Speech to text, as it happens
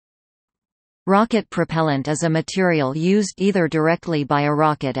Rocket propellant is a material used either directly by a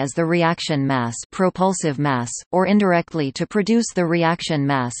rocket as the reaction mass, propulsive mass, or indirectly to produce the reaction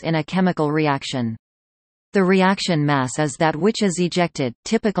mass in a chemical reaction. The reaction mass is that which is ejected,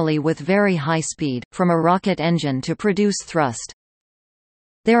 typically with very high speed, from a rocket engine to produce thrust.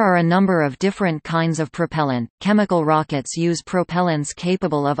 There are a number of different kinds of propellant. Chemical rockets use propellants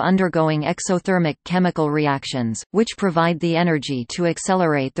capable of undergoing exothermic chemical reactions, which provide the energy to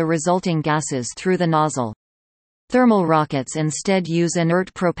accelerate the resulting gases through the nozzle. Thermal rockets instead use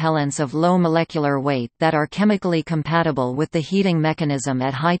inert propellants of low molecular weight that are chemically compatible with the heating mechanism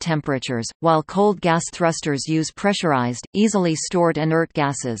at high temperatures, while cold gas thrusters use pressurized, easily stored inert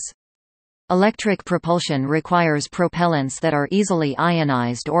gases. Electric propulsion requires propellants that are easily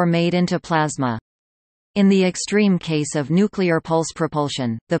ionized or made into plasma. In the extreme case of nuclear pulse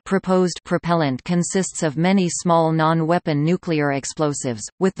propulsion, the proposed propellant consists of many small non-weapon nuclear explosives,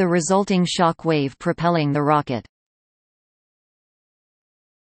 with the resulting shock wave propelling the rocket.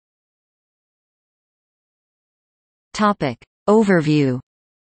 Overview.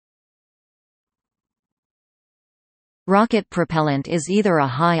 Rocket propellant is either a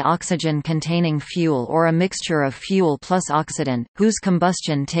high oxygen-containing fuel or a mixture of fuel plus oxidant, whose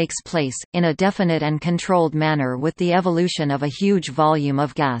combustion takes place, in a definite and controlled manner with the evolution of a huge volume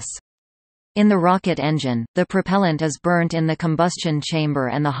of gas. In the rocket engine, the propellant is burnt in the combustion chamber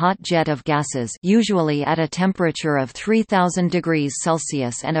and the hot jet of gases, usually at a temperature of 3000 degrees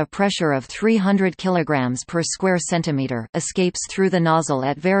Celsius and a pressure of 300 kg per square centimeter, escapes through the nozzle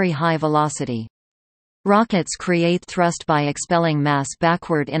at very high velocity. Rockets create thrust by expelling mass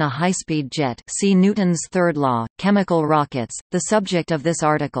backward in a high-speed jet. See Newton's third law. Chemical rockets, the subject of this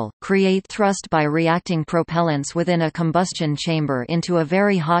article, create thrust by reacting propellants within a combustion chamber into a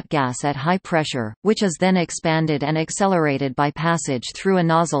very hot gas at high pressure, which is then expanded and accelerated by passage through a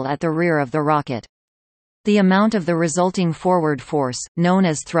nozzle at the rear of the rocket. The amount of the resulting forward force, known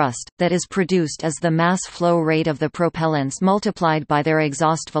as thrust, that is produced is the mass flow rate of the propellants multiplied by their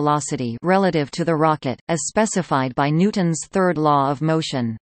exhaust velocity relative to the rocket, as specified by Newton's third law of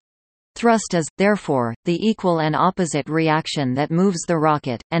motion. Thrust is, therefore, the equal and opposite reaction that moves the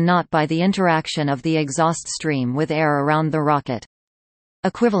rocket, and not by the interaction of the exhaust stream with air around the rocket.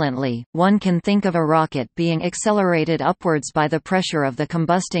 Equivalently, one can think of a rocket being accelerated upwards by the pressure of the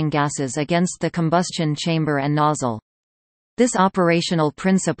combusting gases against the combustion chamber and nozzle. This operational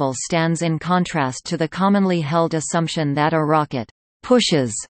principle stands in contrast to the commonly held assumption that a rocket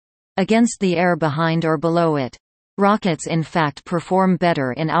pushes against the air behind or below it. Rockets in fact perform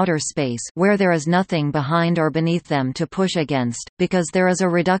better in outer space where there is nothing behind or beneath them to push against, because there is a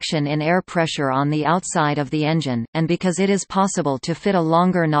reduction in air pressure on the outside of the engine, and because it is possible to fit a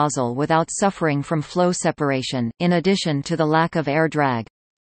longer nozzle without suffering from flow separation, in addition to the lack of air drag.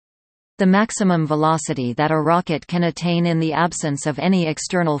 The maximum velocity that a rocket can attain in the absence of any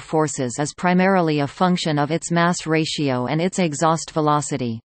external forces is primarily a function of its mass ratio and its exhaust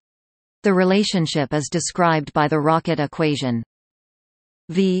velocity. The relationship is described by the rocket equation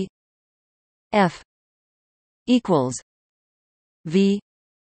V F equals V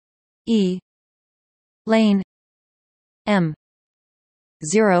E lane M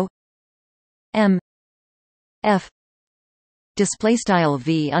 0 M F display style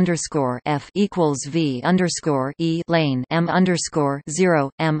V underscore F equals V underscore E lane M underscore 0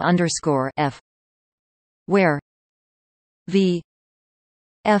 M underscore F, where V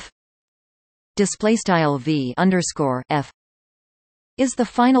F display style V underscore F is the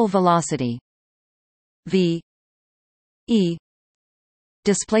final velocity. V E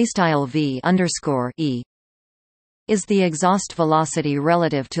display style V underscore E is the exhaust velocity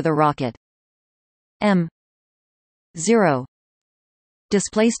relative to the rocket. M 0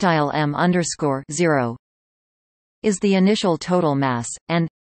 display style M underscore 0 is the initial total mass, and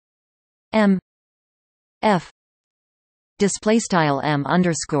M F display style M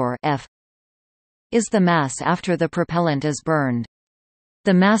underscore F is the mass after the propellant is burned.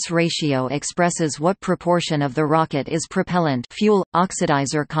 The mass ratio expresses what proportion of the rocket is propellant fuel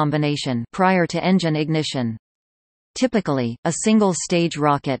oxidizer combination prior to engine ignition. Typically, a single-stage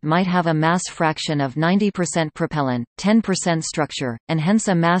rocket might have a mass fraction of 90% propellant, 10% structure, and hence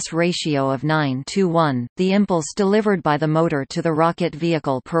a mass ratio of 9:1. The impulse delivered by the motor to the rocket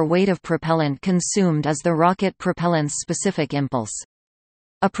vehicle per weight of propellant consumed is the rocket propellant's specific impulse.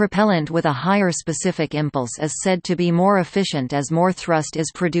 A propellant with a higher specific impulse is said to be more efficient as more thrust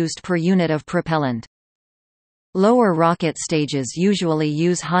is produced per unit of propellant. Lower rocket stages usually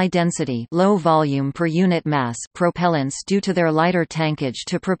use high-density low volume per unit mass propellants due to their lighter tankage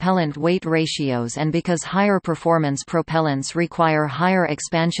to propellant weight ratios and because higher performance propellants require higher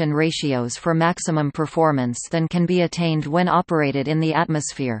expansion ratios for maximum performance than can be attained when operated in the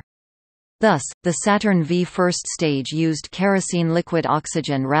atmosphere. Thus, the Saturn V first stage used kerosene liquid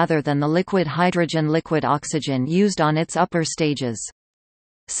oxygen rather than the liquid hydrogen liquid oxygen used on its upper stages.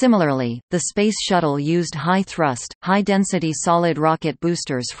 Similarly, the Space Shuttle used high-thrust, high-density solid rocket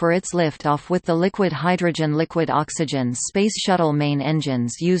boosters for its lift-off with the liquid hydrogen liquid oxygen Space Shuttle main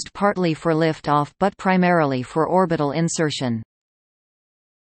engines used partly for lift-off but primarily for orbital insertion.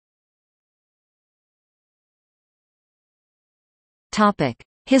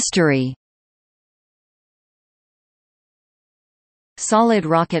 History. Solid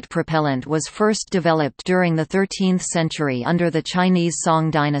rocket propellant was first developed during the 13th century under the Chinese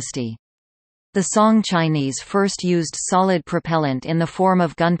Song dynasty. The Song Chinese first used solid propellant in the form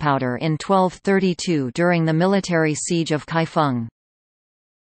of gunpowder in 1232 during the military siege of Kaifeng.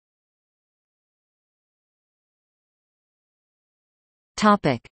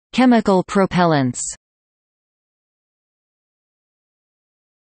 Chemical propellants.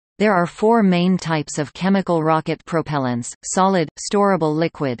 There are four main types of chemical rocket propellants: solid, storable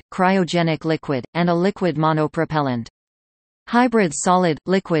liquid, cryogenic liquid, and a liquid monopropellant. Hybrid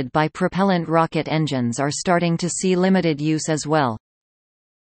solid-liquid bipropellant rocket engines are starting to see limited use as well.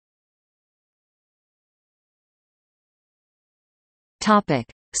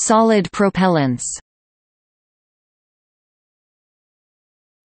 Solid propellants.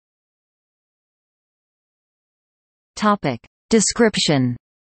 Description.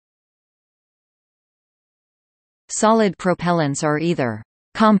 Solid propellants are either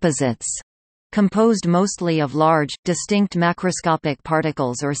composites, composed mostly of large, distinct macroscopic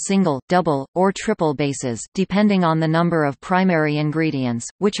particles, or single, double, or triple bases, depending on the number of primary ingredients,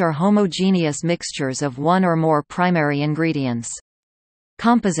 which are homogeneous mixtures of one or more primary ingredients.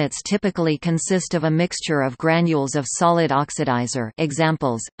 Composites typically consist of a mixture of granules of solid oxidizer,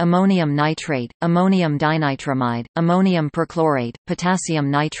 examples, ammonium nitrate, ammonium dinitramide, ammonium perchlorate, potassium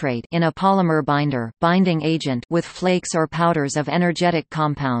nitrate in a polymer binder, binding agent with flakes or powders of energetic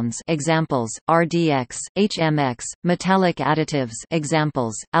compounds, examples, RDX, HMX, metallic additives,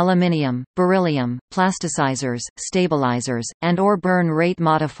 examples, aluminium, beryllium, plasticizers, stabilizers, and/or burn rate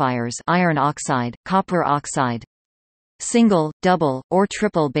modifiers, iron oxide, copper oxide. Single, double, or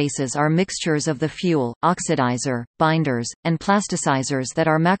triple bases are mixtures of the fuel, oxidizer, binders, and plasticizers that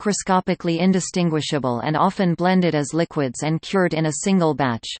are macroscopically indistinguishable and often blended as liquids and cured in a single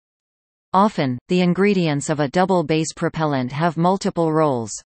batch. Often, the ingredients of a double base propellant have multiple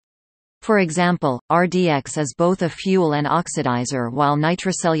roles. For example, RDX is both a fuel and oxidizer, while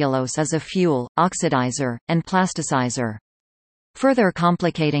nitrocellulose is a fuel, oxidizer, and plasticizer. Further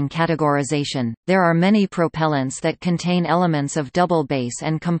complicating categorization, there are many propellants that contain elements of double base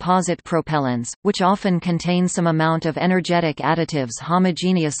and composite propellants, which often contain some amount of energetic additives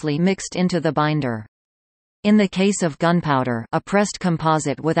homogeneously mixed into the binder. In the case of gunpowder, a pressed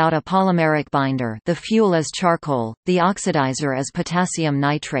composite without a polymeric binder, the fuel is charcoal, the oxidizer is potassium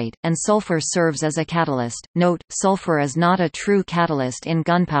nitrate, and sulfur serves as a catalyst. Note, sulfur is not a true catalyst in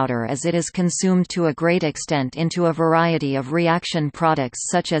gunpowder as it is consumed to a great extent into a variety of reaction products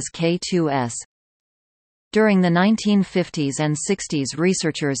such as K2S. During the 1950s and 60s,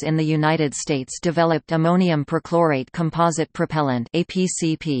 researchers in the United States developed ammonium perchlorate composite propellant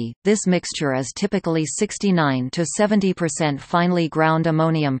 (APCP). This mixture is typically 69 to 70% finely ground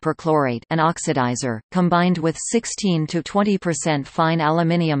ammonium perchlorate, an oxidizer, combined with 16 to 20% fine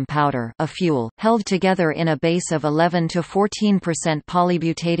aluminium powder, a fuel, held together in a base of 11 to 14%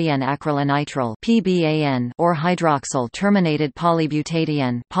 polybutadiene acrylonitrile (PBAN) or hydroxyl terminated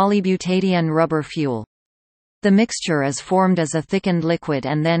polybutadiene rubber fuel. The mixture is formed as a thickened liquid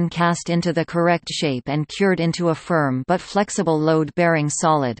and then cast into the correct shape and cured into a firm but flexible load-bearing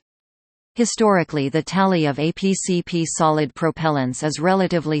solid. Historically, the tally of APCP solid propellants is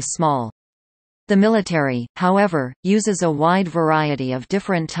relatively small. The military, however, uses a wide variety of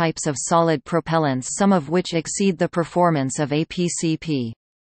different types of solid propellants, some of which exceed the performance of APCP.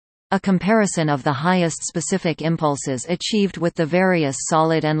 A comparison of the highest specific impulses achieved with the various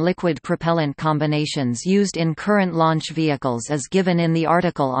solid and liquid propellant combinations used in current launch vehicles is given in the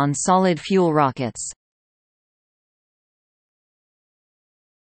article on solid fuel rockets.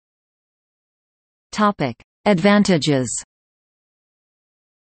 Advantages.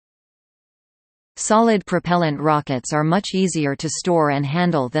 Solid propellant rockets are much easier to store and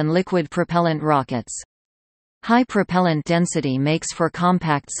handle than liquid propellant rockets. High propellant density makes for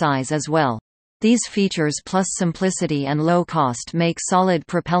compact size as well. These features plus simplicity and low cost make solid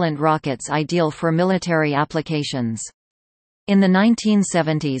propellant rockets ideal for military applications. In the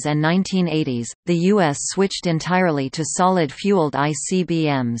 1970s and 1980s, the U.S. switched entirely to solid-fueled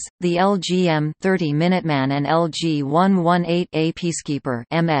ICBMs, the LGM-30 Minuteman and LG-118A Peacekeeper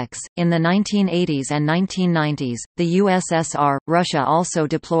 (MX). In the 1980s and 1990s, the USSR, Russia also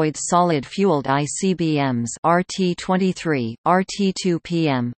deployed solid-fueled ICBMs RT-23,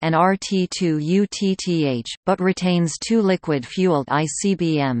 RT-2PM, and RT-2UTTH, but retains two liquid-fueled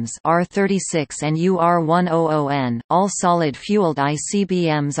ICBMs R-36 and UR-100N, all solid fueled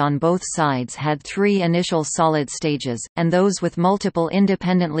ICBMs on both sides had three initial solid stages, and those with multiple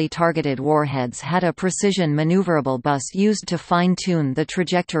independently targeted warheads had a precision maneuverable bus used to fine-tune the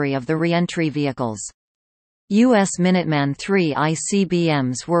trajectory of the re-entry vehicles. U.S. Minuteman III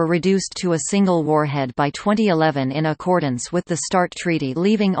ICBMs were reduced to a single warhead by 2011 in accordance with the START Treaty,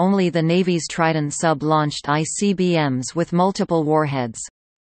 leaving only the Navy's Trident sub-launched ICBMs with multiple warheads.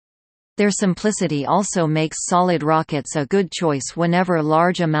 Their simplicity also makes solid rockets a good choice whenever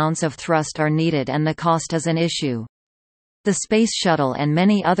large amounts of thrust are needed and the cost is an issue. The Space Shuttle and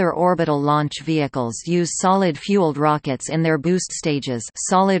many other orbital launch vehicles use solid-fueled rockets in their boost stages,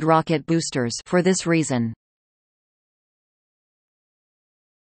 solid rocket boosters, for this reason.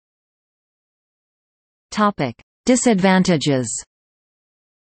 Disadvantages.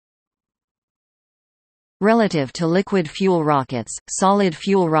 Relative to liquid fuel rockets, solid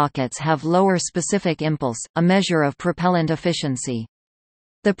fuel rockets have lower specific impulse, a measure of propellant efficiency.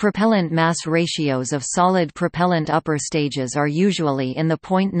 The propellant mass ratios of solid propellant upper stages are usually in the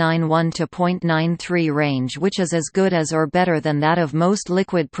 0.91 to 0.93 range, which is as good as or better than that of most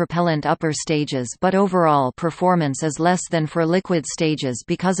liquid propellant upper stages, but overall performance is less than for liquid stages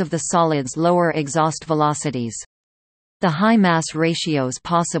because of the solid's lower exhaust velocities. The high mass ratios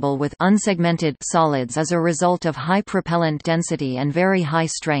possible with unsegmented solids is a result of high propellant density and very high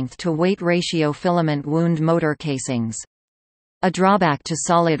strength-to-weight ratio filament wound motor casings. A drawback to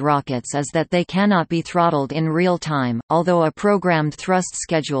solid rockets is that they cannot be throttled in real time, although a programmed thrust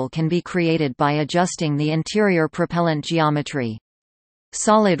schedule can be created by adjusting the interior propellant geometry.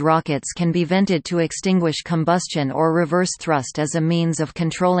 Solid rockets can be vented to extinguish combustion or reverse thrust as a means of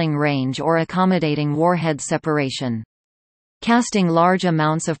controlling range or accommodating warhead separation. Casting large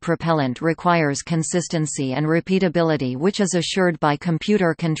amounts of propellant requires consistency and repeatability, which is assured by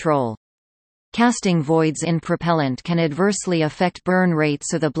computer control. Casting voids in propellant can adversely affect burn rate,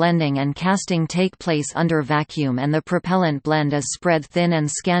 so the blending and casting take place under vacuum and the propellant blend is spread thin and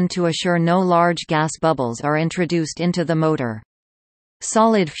scanned to assure no large gas bubbles are introduced into the motor.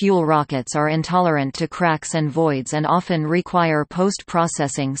 Solid fuel rockets are intolerant to cracks and voids and often require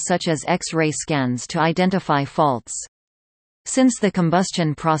post-processing such as X-ray scans to identify faults. Since the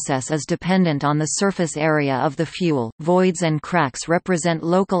combustion process is dependent on the surface area of the fuel, voids and cracks represent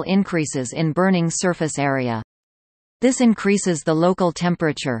local increases in burning surface area. This increases the local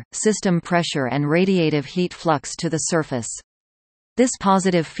temperature, system pressure and radiative heat flux to the surface. This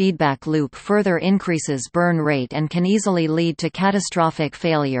positive feedback loop further increases burn rate and can easily lead to catastrophic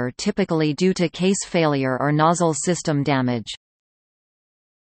failure, typically due to case failure or nozzle system damage.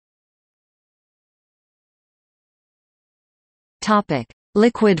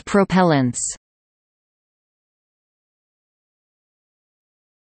 Liquid propellants.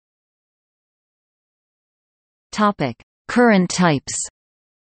 Current types.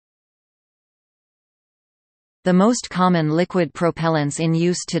 The most common liquid propellants in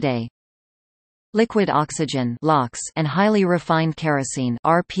use today: liquid oxygen (LOX) and highly refined kerosene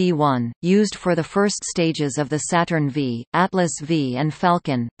 (RP1), used for the first stages of the Saturn V, Atlas V and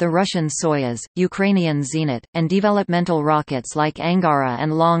Falcon, the Russian Soyuz, Ukrainian Zenit, and developmental rockets like Angara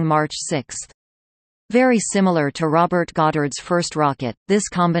and Long March 6. Very similar to Robert Goddard's first rocket, this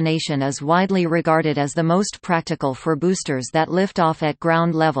combination is widely regarded as the most practical for boosters that lift off at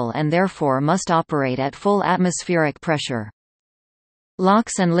ground level and therefore must operate at full atmospheric pressure.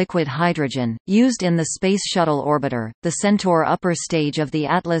 LOX and liquid hydrogen, used in the Space Shuttle orbiter, the Centaur upper stage of the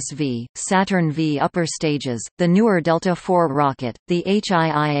Atlas V, Saturn V upper stages, the newer Delta IV rocket, the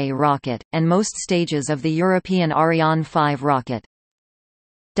HIIA rocket, and most stages of the European Ariane 5 rocket.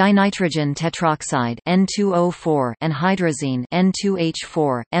 Dinitrogen tetroxide N2O4 and hydrazine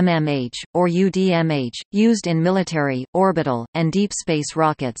N2H4, MMH, or UDMH, used in military, orbital, and deep space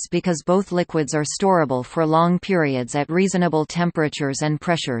rockets because both liquids are storable for long periods at reasonable temperatures and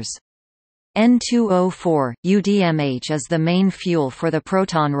pressures. N2O4, UDMH is the main fuel for the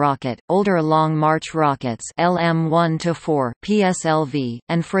Proton rocket, older Long March rockets LM-1-4, PSLV,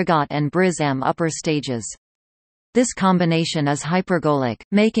 and Fregat and Briz-M upper stages. This combination is hypergolic,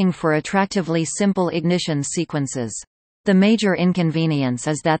 making for attractively simple ignition sequences. The major inconvenience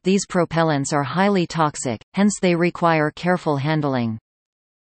is that these propellants are highly toxic, hence they require careful handling.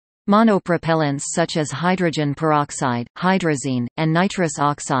 Monopropellants such as hydrogen peroxide, hydrazine, and nitrous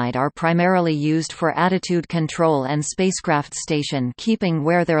oxide are primarily used for attitude control and spacecraft station keeping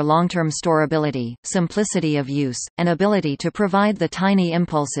where their long-term storability, simplicity of use, and ability to provide the tiny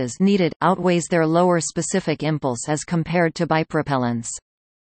impulses needed outweighs their lower specific impulse as compared to bipropellants.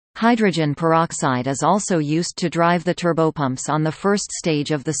 Hydrogen peroxide is also used to drive the turbopumps on the first stage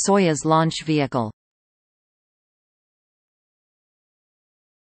of the Soyuz launch vehicle.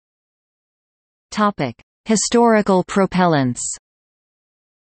 Historical propellants.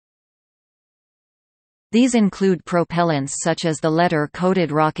 These include propellants such as the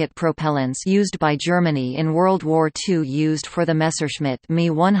letter-coated rocket propellants used by Germany in World War II used for the Messerschmitt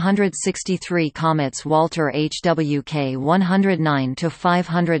Me-163 Comet's Walter HWK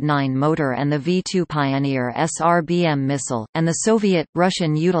 109-509 motor and the V-2 Pioneer SRBM missile, and the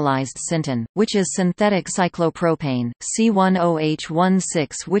Soviet-Russian utilized Sinton, which is synthetic cyclopropane,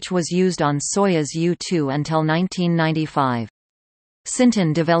 C10H16 which was used on Soyuz U-2 until 1995.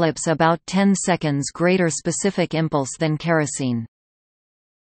 Sinton develops about 10 seconds greater specific impulse than kerosene.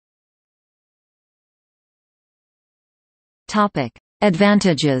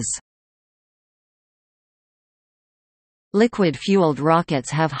 Advantages. Liquid-fueled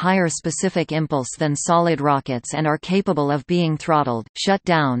rockets have higher specific impulse than solid rockets and are capable of being throttled, shut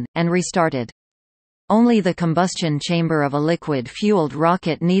down, and restarted. Only the combustion chamber of a liquid-fueled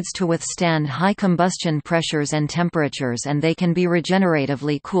rocket needs to withstand high combustion pressures and temperatures, and they can be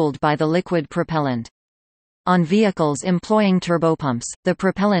regeneratively cooled by the liquid propellant. On vehicles employing turbopumps, the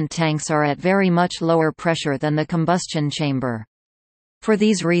propellant tanks are at very much lower pressure than the combustion chamber. For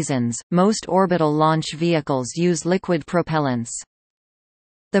these reasons, most orbital launch vehicles use liquid propellants.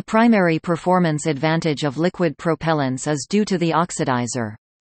 The primary performance advantage of liquid propellants is due to the oxidizer.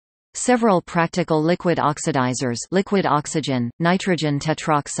 Several practical liquid oxidizers, liquid oxygen, nitrogen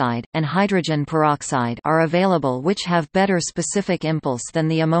tetroxide, and hydrogen peroxide are available which have better specific impulse than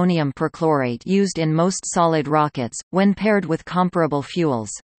the ammonium perchlorate used in most solid rockets, when paired with comparable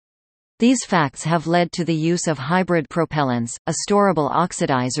fuels. These facts have led to the use of hybrid propellants, a storable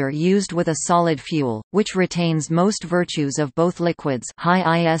oxidizer used with a solid fuel, which retains most virtues of both liquids, high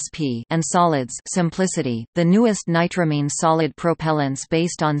ISP, and solids, simplicity. The newest nitramine solid propellants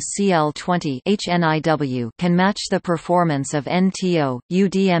based on Cl20 HNIW can match the performance of NTO,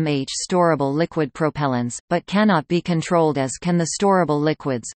 UDMH storable liquid propellants, but cannot be controlled as can the storable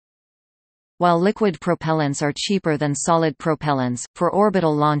liquids. While liquid propellants are cheaper than solid propellants, for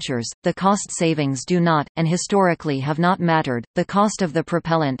orbital launchers, the cost savings do not, and historically have not mattered. The cost of the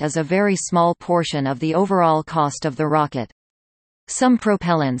propellant is a very small portion of the overall cost of the rocket. Some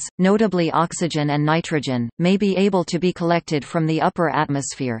propellants, notably oxygen and nitrogen, may be able to be collected from the upper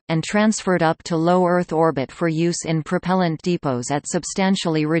atmosphere, and transferred up to low Earth orbit for use in propellant depots at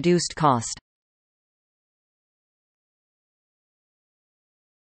substantially reduced cost.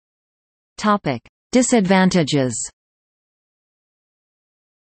 Disadvantages.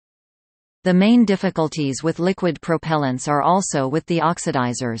 The main difficulties with liquid propellants are also with the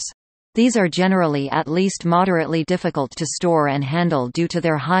oxidizers. These are generally at least moderately difficult to store and handle due to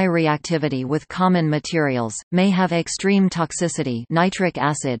their high reactivity with common materials, may have extreme toxicity, nitric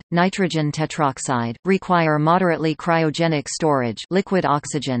acid, nitrogen tetroxide, require moderately cryogenic storage, liquid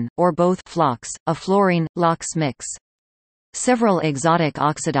oxygen, or both, flux, a fluorine-LOX mix. Several exotic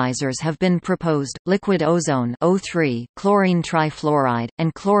oxidizers have been proposed: liquid ozone O3, chlorine trifluoride,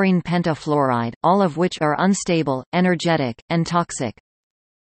 and chlorine pentafluoride, all of which are unstable, energetic, and toxic.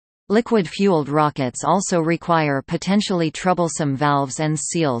 Liquid-fueled rockets also require potentially troublesome valves and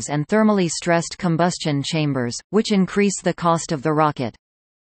seals and thermally stressed combustion chambers, which increase the cost of the rocket.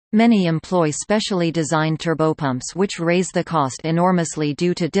 Many employ specially designed turbopumps which raise the cost enormously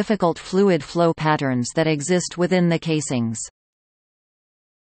due to difficult fluid flow patterns that exist within the casings.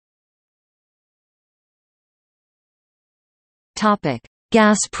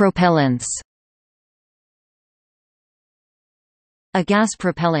 Gas propellants. A gas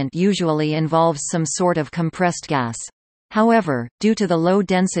propellant usually involves some sort of compressed gas. However, due to the low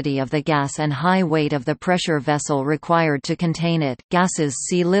density of the gas and high weight of the pressure vessel required to contain it, gases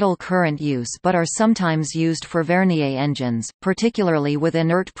see little current use but are sometimes used for Vernier engines, particularly with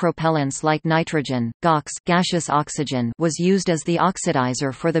inert propellants like nitrogen. GOX, gaseous oxygen, was used as the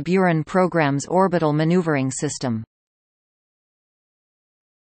oxidizer for the Buran program's orbital maneuvering system.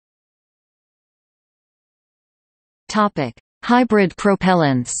 Hybrid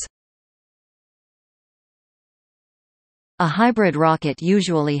propellants. A hybrid rocket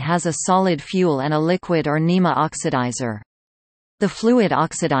usually has a solid fuel and a liquid or NEMA oxidizer. The fluid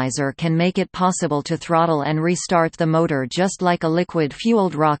oxidizer can make it possible to throttle and restart the motor just like a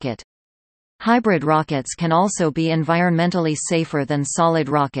liquid-fueled rocket. Hybrid rockets can also be environmentally safer than solid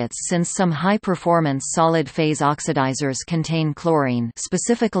rockets since some high-performance solid-phase oxidizers contain chlorine,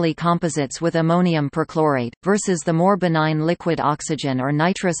 specifically composites with ammonium perchlorate, versus the more benign liquid oxygen or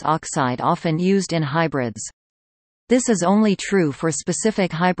nitrous oxide often used in hybrids. This is only true for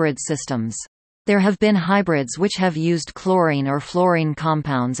specific hybrid systems. There have been hybrids which have used chlorine or fluorine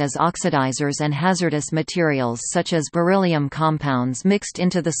compounds as oxidizers and hazardous materials such as beryllium compounds mixed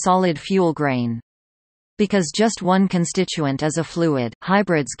into the solid fuel grain. Because just one constituent is a fluid,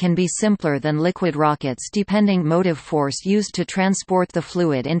 hybrids can be simpler than liquid rockets depending motive force used to transport the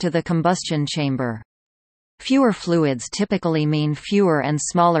fluid into the combustion chamber. Fewer fluids typically mean fewer and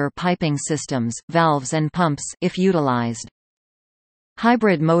smaller piping systems, valves and pumps if utilized.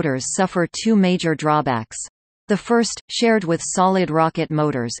 Hybrid motors suffer two major drawbacks. The first, shared with solid rocket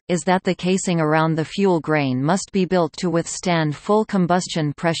motors, is that the casing around the fuel grain must be built to withstand full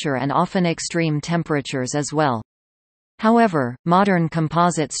combustion pressure and often extreme temperatures as well. However, modern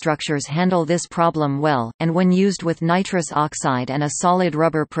composite structures handle this problem well, and when used with nitrous oxide and a solid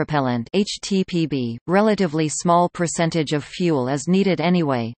rubber propellant (HTPB), relatively small percentage of fuel is needed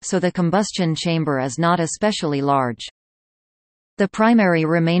anyway, so the combustion chamber is not especially large. The primary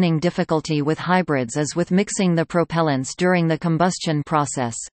remaining difficulty with hybrids is with mixing the propellants during the combustion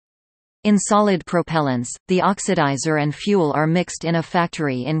process. In solid propellants, the oxidizer and fuel are mixed in a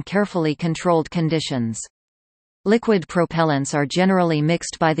factory in carefully controlled conditions. Liquid propellants are generally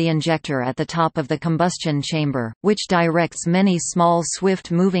mixed by the injector at the top of the combustion chamber, which directs many small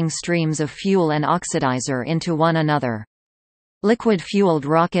swift-moving streams of fuel and oxidizer into one another. Liquid-fueled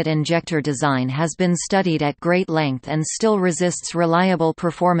rocket injector design has been studied at great length and still resists reliable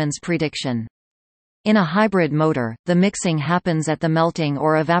performance prediction. In a hybrid motor, the mixing happens at the melting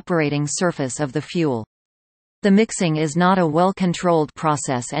or evaporating surface of the fuel. The mixing is not a well-controlled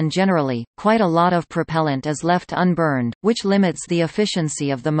process and generally, quite a lot of propellant is left unburned, which limits the efficiency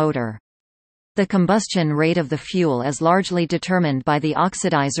of the motor. The combustion rate of the fuel is largely determined by the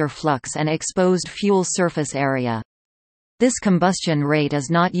oxidizer flux and exposed fuel surface area. This combustion rate is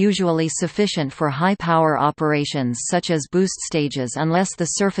not usually sufficient for high-power operations such as boost stages unless the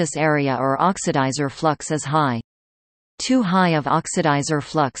surface area or oxidizer flux is high. Too high of oxidizer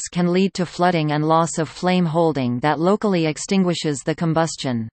flux can lead to flooding and loss of flame holding that locally extinguishes the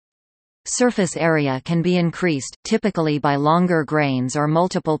combustion. Surface area can be increased, typically by longer grains or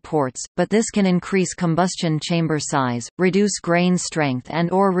multiple ports, but this can increase combustion chamber size, reduce grain strength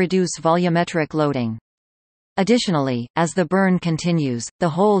and/or reduce volumetric loading. Additionally, as the burn continues, the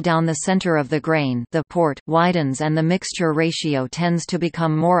hole down the center of the grain, the port, widens and the mixture ratio tends to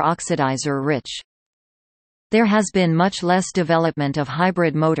become more oxidizer-rich. There has been much less development of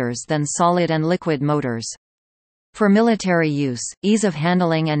hybrid motors than solid and liquid motors. For military use, ease of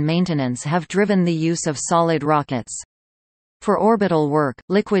handling and maintenance have driven the use of solid rockets. For orbital work,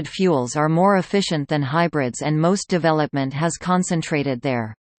 liquid fuels are more efficient than hybrids and most development has concentrated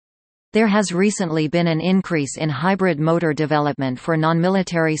there. There has recently been an increase in hybrid motor development for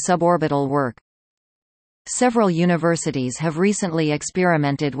non-military suborbital work. Several universities have recently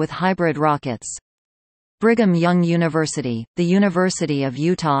experimented with hybrid rockets. Brigham Young University, the University of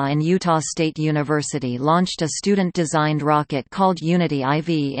Utah and Utah State University launched a student-designed rocket called Unity IV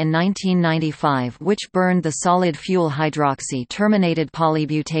in 1995 which burned the solid fuel hydroxy-terminated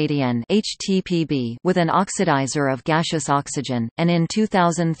polybutadiene (HTPB) with an oxidizer of gaseous oxygen, and in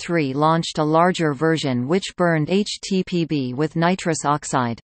 2003 launched a larger version which burned HTPB with nitrous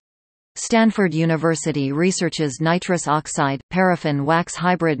oxide. Stanford University researches nitrous oxide, paraffin wax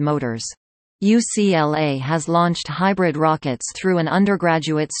hybrid motors. UCLA has launched hybrid rockets through an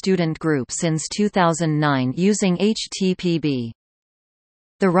undergraduate student group since 2009 using HTPB.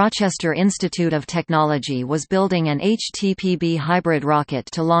 The Rochester Institute of Technology was building an HTPB hybrid rocket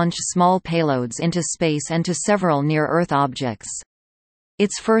to launch small payloads into space and to several near-Earth objects.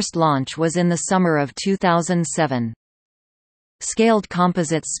 Its first launch was in the summer of 2007. Scaled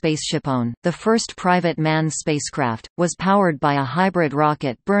Composites SpaceshipOne, the first private manned spacecraft, was powered by a hybrid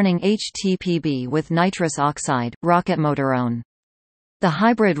rocket burning HTPB with nitrous oxide, rocketmotorone. The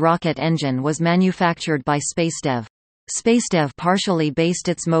hybrid rocket engine was manufactured by SpaceDev. SpaceDev partially based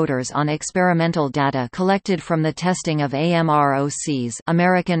its motors on experimental data collected from the testing of AMROC's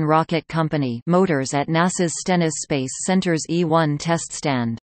American Rocket Company motors at NASA's Stennis Space Center's E-1 test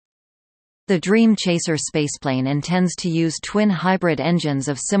stand. The Dream Chaser spaceplane intends to use twin hybrid engines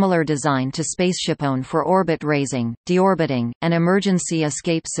of similar design to SpaceshipOne for orbit raising, deorbiting, and emergency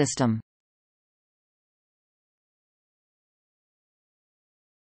escape system.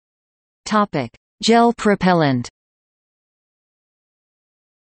 Gel propellant.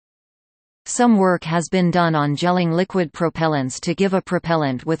 Some work has been done on gelling liquid propellants to give a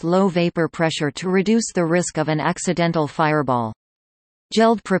propellant with low vapor pressure to reduce the risk of an accidental fireball.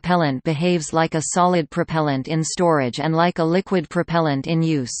 Gelled propellant behaves like a solid propellant in storage and like a liquid propellant in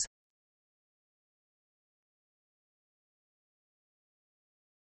use.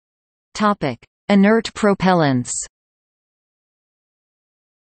 Inert propellants.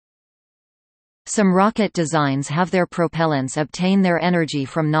 Some rocket designs have their propellants obtain their energy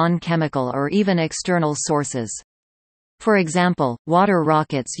from non-chemical or even external sources. For example, water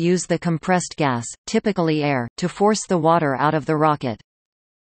rockets use the compressed gas, typically air, to force the water out of the rocket.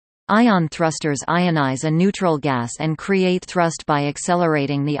 Ion thrusters ionize a neutral gas and create thrust by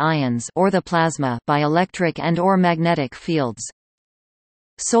accelerating the ions or the plasma by electric and/or magnetic fields.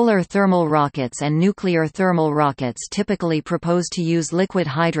 Solar thermal rockets and nuclear thermal rockets typically propose to use liquid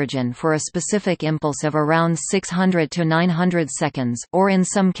hydrogen for a specific impulse of around 600 to 900 seconds, or in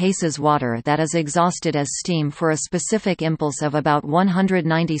some cases water that is exhausted as steam for a specific impulse of about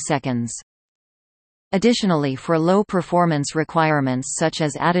 190 seconds. Additionally, for low-performance requirements such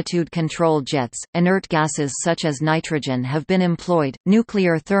as attitude-controlled jets, inert gases such as nitrogen have been employed.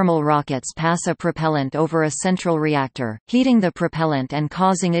 Nuclear thermal rockets pass a propellant over a central reactor, heating the propellant and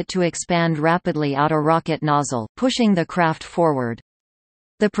causing it to expand rapidly out a rocket nozzle, pushing the craft forward.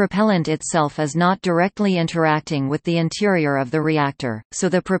 The propellant itself is not directly interacting with the interior of the reactor, so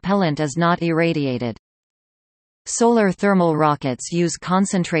the propellant is not irradiated. Solar thermal rockets use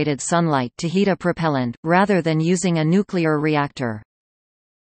concentrated sunlight to heat a propellant, rather than using a nuclear reactor.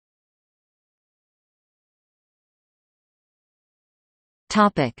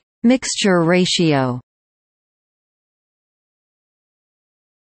 Mixture ratio.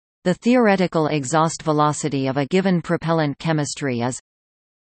 The theoretical exhaust velocity of a given propellant chemistry is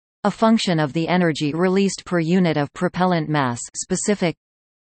a function of the energy released per unit of propellant mass, specific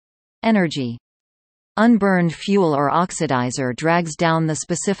energy. Unburned fuel or oxidizer drags down the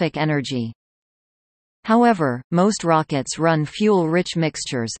specific energy. However, most rockets run fuel-rich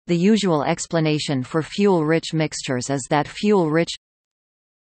mixtures. The usual explanation for fuel-rich mixtures is that fuel-rich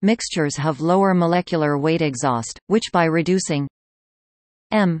mixtures have lower molecular weight exhaust, which by reducing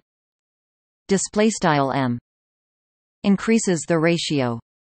m m increases the ratio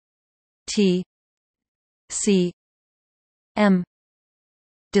T C m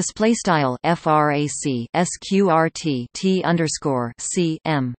frac sqrt T_C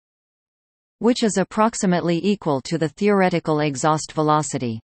m, which is approximately equal to the theoretical exhaust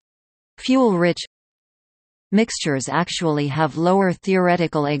velocity. Fuel-rich mixtures actually have lower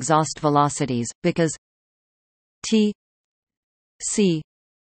theoretical exhaust velocities because T C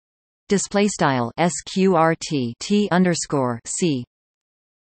sqrt T_C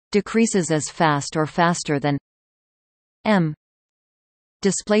decreases as fast or faster than m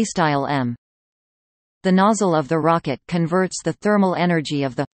m. The nozzle of the rocket converts the thermal energy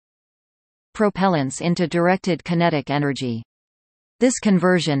of the propellants into directed kinetic energy. This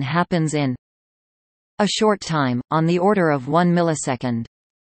conversion happens in a short time, on the order of 1 millisecond.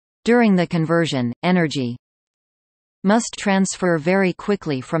 During the conversion, energy must transfer very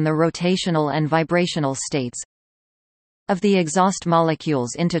quickly from the rotational and vibrational states of the exhaust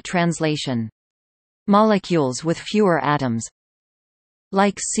molecules into translation. Molecules with fewer atoms,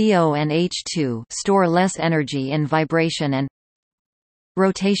 like CO and H2, store less energy in vibration and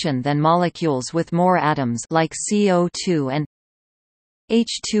rotation than molecules with more atoms, like CO2 and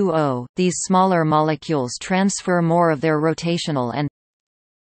H2O. These smaller molecules transfer more of their rotational and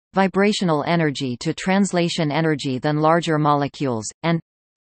vibrational energy to translation energy than larger molecules, and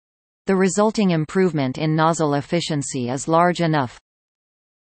the resulting improvement in nozzle efficiency is large enough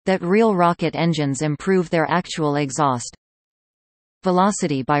that real rocket engines improve their actual exhaust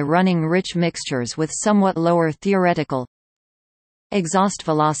velocity by running rich mixtures with somewhat lower theoretical exhaust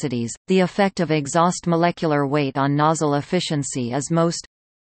velocities. The effect of exhaust molecular weight on nozzle efficiency is most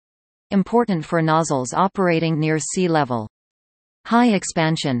important for nozzles operating near sea level. High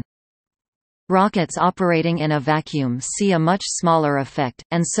expansion rockets operating in a vacuum see a much smaller effect,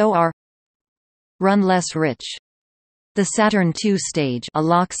 and so are run less rich. The Saturn II stage, a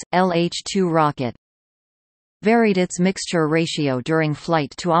LOX, LH-2 rocket, varied its mixture ratio during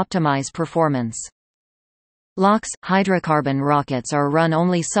flight to optimize performance. LOX hydrocarbon rockets are run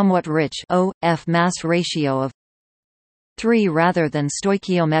only somewhat rich O/F mass ratio of 3 rather than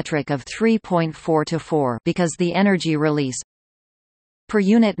stoichiometric of 3.4 to 4 because the energy release per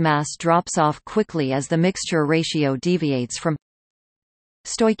unit mass drops off quickly as the mixture ratio deviates from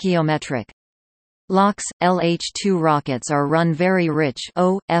stoichiometric. LOX, LH2 rockets are run very rich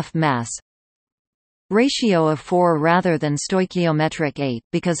O/F mass ratio of 4 rather than stoichiometric 8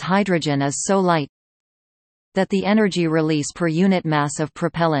 because hydrogen is so light that the energy release per unit mass of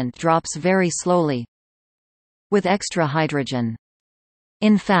propellant drops very slowly with extra hydrogen.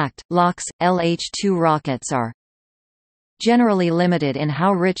 In fact, LOX, LH2 rockets are generally limited in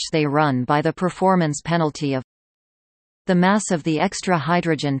how rich they run by the performance penalty of the mass of the extra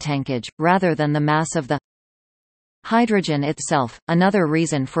hydrogen tankage, rather than the mass of the hydrogen itself. Another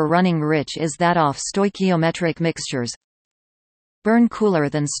reason for running rich is that off-stoichiometric mixtures burn cooler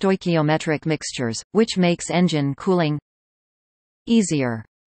than stoichiometric mixtures, which makes engine cooling easier.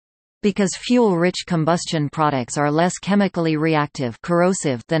 Because fuel-rich combustion products are less chemically reactive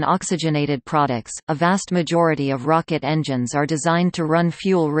corrosive than oxygenated products, a vast majority of rocket engines are designed to run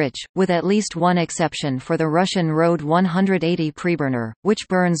fuel-rich, with at least one exception for the Russian Rod 180 preburner, which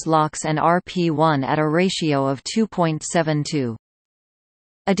burns LOX and RP1 at a ratio of 2.72.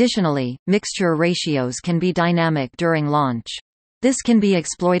 Additionally, mixture ratios can be dynamic during launch. This can be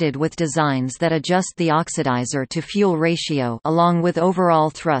exploited with designs that adjust the oxidizer to fuel ratio along with overall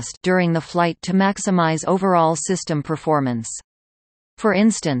thrust during the flight to maximize overall system performance. For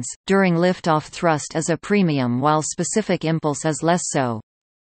instance, during liftoff thrust is a premium while specific impulse is less so.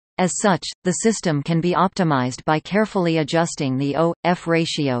 As such, the system can be optimized by carefully adjusting the O/F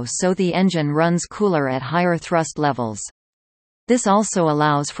ratio so the engine runs cooler at higher thrust levels. This also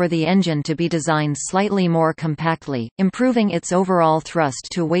allows for the engine to be designed slightly more compactly, improving its overall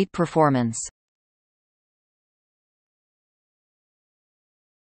thrust-to-weight performance.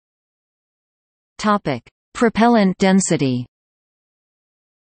 Topic: Propellant density.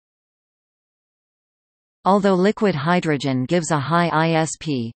 Although liquid hydrogen gives a high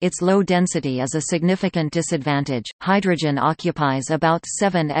ISP, its low density is a significant disadvantage. Hydrogen occupies about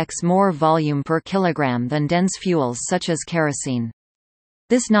 7x more volume per kilogram than dense fuels such as kerosene.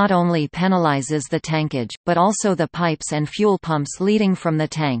 This not only penalizes the tankage, but also the pipes and fuel pumps leading from the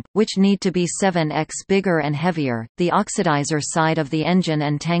tank, which need to be 7x bigger and heavier. The oxidizer side of the engine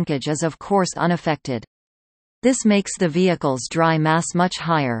and tankage is of course unaffected. This makes the vehicle's dry mass much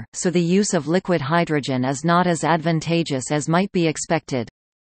higher, so the use of liquid hydrogen is not as advantageous as might be expected.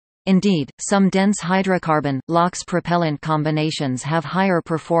 Indeed, some dense hydrocarbon, LOX propellant combinations have higher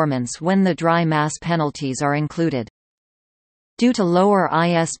performance when the dry mass penalties are included. Due to lower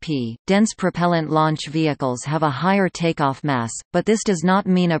ISP, dense propellant launch vehicles have a higher takeoff mass, but this does not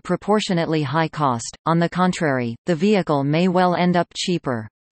mean a proportionately high cost. On the contrary, the vehicle may well end up cheaper.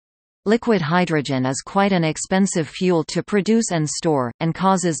 Liquid hydrogen is quite an expensive fuel to produce and store, and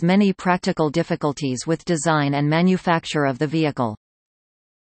causes many practical difficulties with design and manufacture of the vehicle.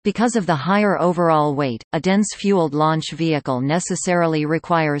 Because of the higher overall weight, a dense-fueled launch vehicle necessarily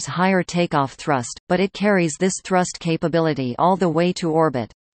requires higher takeoff thrust, but it carries this thrust capability all the way to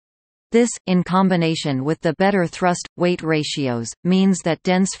orbit. This, in combination with the better thrust-weight ratios, means that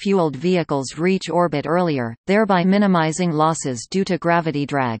dense-fueled vehicles reach orbit earlier, thereby minimizing losses due to gravity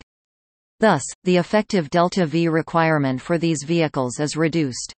drag. Thus, the effective delta-V requirement for these vehicles is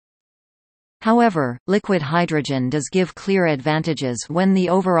reduced. However, liquid hydrogen does give clear advantages when the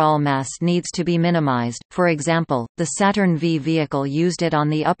overall mass needs to be minimized. For example, the Saturn V vehicle used it on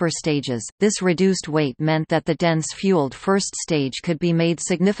the upper stages. This reduced weight meant that the dense-fueled first stage could be made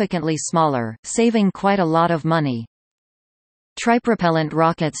significantly smaller, saving quite a lot of money. Tripropellant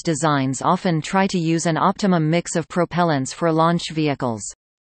rockets designs often try to use an optimum mix of propellants for launch vehicles.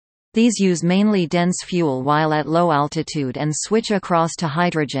 These use mainly dense fuel while at low altitude and switch across to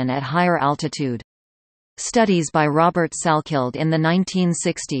hydrogen at higher altitude. Studies by Robert Salkeld in the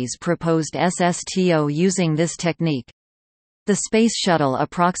 1960s proposed SSTO using this technique. The Space Shuttle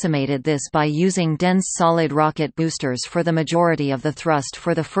approximated this by using dense solid rocket boosters for the majority of the thrust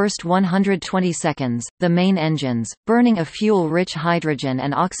for the first 120 seconds. The main engines, burning a fuel-rich hydrogen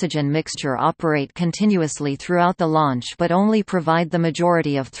and oxygen mixture, operate continuously throughout the launch but only provide the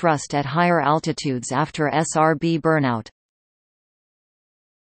majority of thrust at higher altitudes after SRB burnout.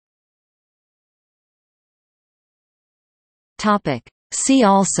 Topic: See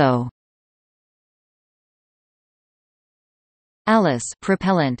also Alice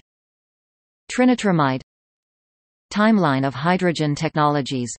propellant, Trinitramide, Timeline of hydrogen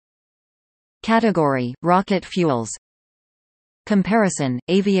technologies, Category rocket fuels, Comparison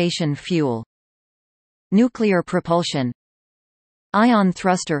aviation fuel, Nuclear propulsion, Ion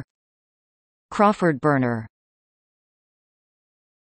thruster, Crawford burner.